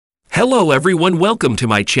Hello everyone, welcome to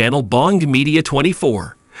my channel BonG Media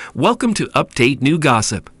 24. Welcome to Update New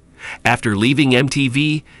Gossip. After leaving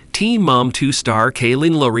MTV, Teen Mom 2 star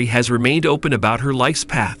Kailyn Lowry has remained open about her life's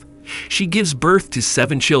path. She gives birth to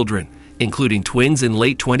 7 children, including twins in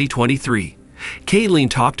late 2023. Kailyn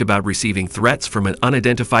talked about receiving threats from an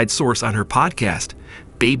unidentified source on her podcast,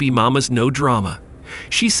 Baby Mama's No Drama.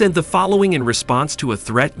 She said the following in response to a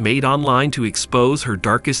threat made online to expose her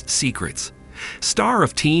darkest secrets. Star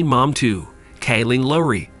of Teen Mom 2, Kailyn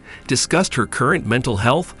Lowry, discussed her current mental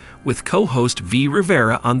health with co-host V.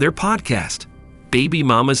 Rivera on their podcast, Baby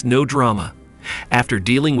Mama's No Drama. After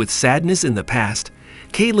dealing with sadness in the past,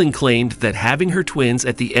 Kailyn claimed that having her twins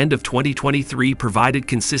at the end of 2023 provided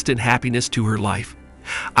consistent happiness to her life.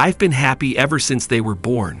 "I've been happy ever since they were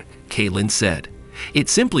born," Kailyn said. "It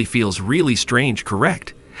simply feels really strange,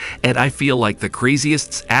 correct? And I feel like the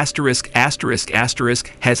craziest has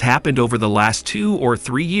happened over the last 2 or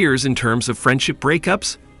 3 years in terms of friendship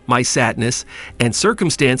breakups, my sadness, and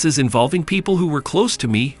circumstances involving people who were close to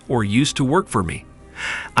me or used to work for me.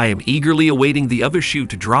 I am eagerly awaiting the other shoe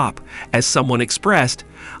to drop. As someone expressed,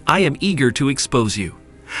 I am eager to expose you.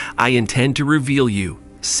 I intend to reveal you.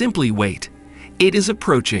 Simply wait. It is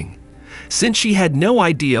approaching." Since she had no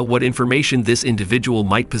idea what information this individual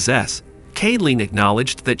might possess, Kailyn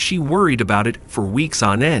acknowledged that she worried about it for weeks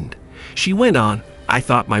on end. She went on, "I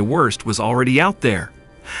thought my worst was already out there.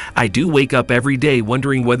 I do wake up every day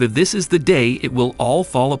wondering whether this is the day it will all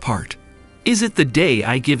fall apart. Is it the day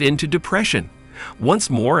I give in to depression once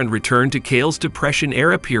more and return to Kail's depression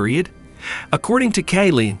era period?" According to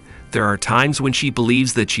Kailyn, there are times when she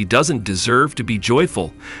believes that she doesn't deserve to be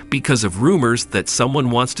joyful because of rumors that someone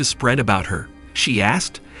wants to spread about her. She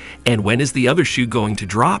asked, "And when is the other shoe going to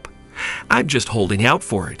drop? I'm just holding out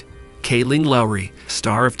for it." Kailyn Lowry,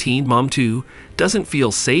 star of Teen Mom 2, doesn't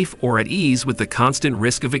feel safe or at ease with the constant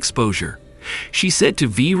risk of exposure. She said to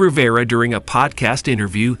V. Rivera during a podcast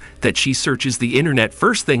interview that she searches the internet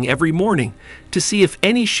first thing every morning to see if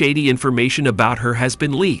any shady information about her has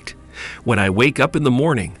been leaked. "When I wake up in the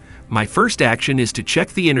morning, my first action is to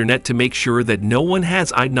check the internet to make sure that no one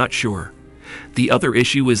has. I'm not sure. The other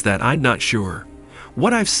issue is that I'm not sure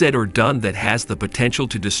what I've said or done that has the potential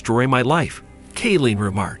to destroy my life," Kailyn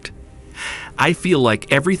remarked. "I feel like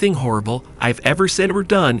everything horrible I've ever said or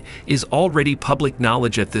done is already public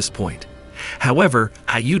knowledge at this point. However,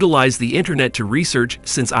 I utilize the internet to research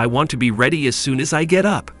since I want to be ready as soon as I get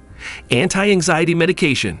up." Anti-anxiety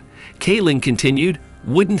medication, Kailyn continued,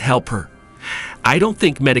 wouldn't help her. "I don't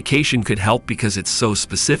think medication could help because it's so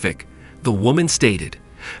specific," the woman stated.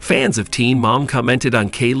 Fans of Teen Mom commented on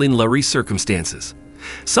Kailyn Lowry's circumstances.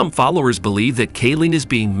 Some followers believe that Kailyn is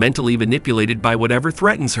being mentally manipulated by whatever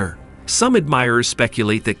threatens her. Some admirers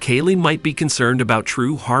speculate that Kailyn might be concerned about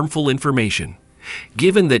true harmful information.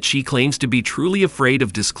 Given that she claims to be truly afraid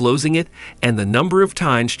of disclosing it and the number of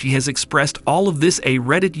times she has expressed all of this, a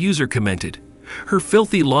Reddit user commented, "Her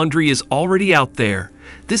filthy laundry is already out there.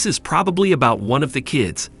 This is probably about one of the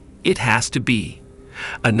kids. It has to be."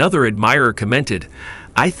 Another admirer commented,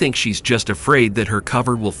 "I think she's just afraid that her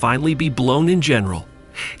cover will finally be blown in general."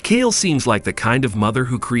 Kail seems like the kind of mother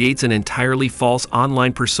who creates an entirely false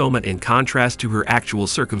online persona in contrast to her actual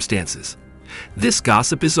circumstances. This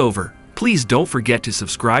gossip is over. Please don't forget to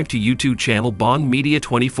subscribe to YouTube channel BonG Media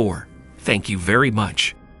 24. Thank you very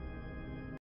much.